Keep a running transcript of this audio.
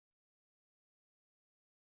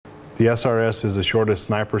The SRS is the shortest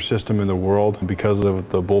sniper system in the world because of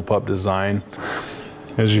the bullpup design.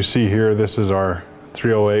 As you see here, this is our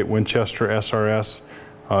 308 Winchester SRS.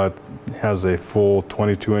 It has a full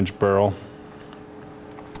 22-inch barrel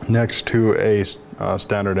next to a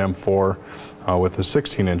standard M4 with a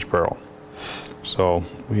 16-inch barrel. So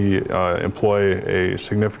we employ a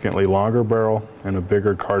significantly longer barrel and a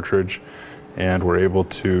bigger cartridge, and we're able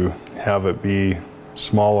to have it be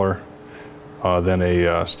smaller than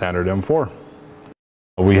a standard M4.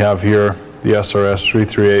 We have here the SRS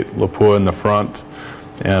 338 Lapua in the front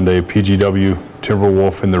and a PGW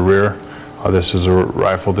Timberwolf in the rear. This is a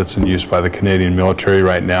rifle that's in use by the Canadian military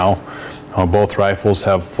right now. Both rifles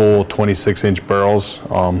have full 26-inch barrels,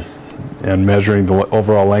 and measuring the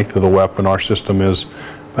overall length of the weapon, our system is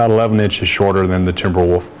about 11 inches shorter than the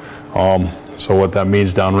Timberwolf. So what that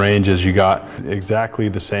means downrange is you got exactly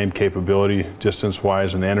the same capability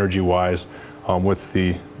distance-wise and energy-wise with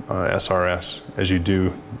the SRS as you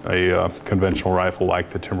do a conventional rifle like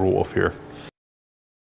the Timberwolf here.